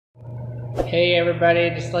Hey everybody,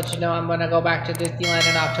 just to let you know I'm going to go back to Disneyland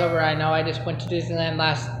in October. I know I just went to Disneyland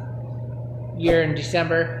last year in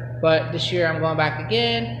December, but this year I'm going back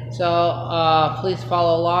again. So please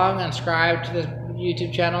follow along and subscribe to this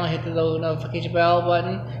YouTube channel. Hit the little notification bell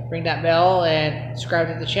button, ring that bell, and subscribe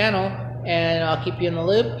to the channel. And I'll keep you in the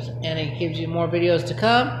loop, and it gives you more videos to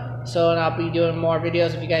come. So I'll be doing more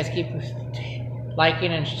videos if you guys keep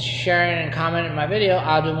liking and sharing and commenting my video.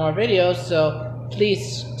 I'll do more videos. So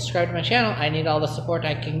please subscribe to my channel. I need all the support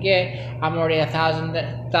I can get. I'm already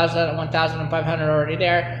 1,500 already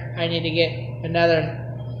there. I need to get another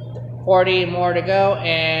 40 more to go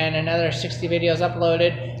and another 60 videos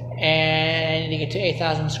uploaded, and I need to get to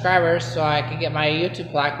 8,000 subscribers so I can get my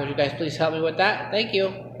YouTube plaque. Would you guys please help me with that? Thank you.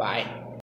 Bye.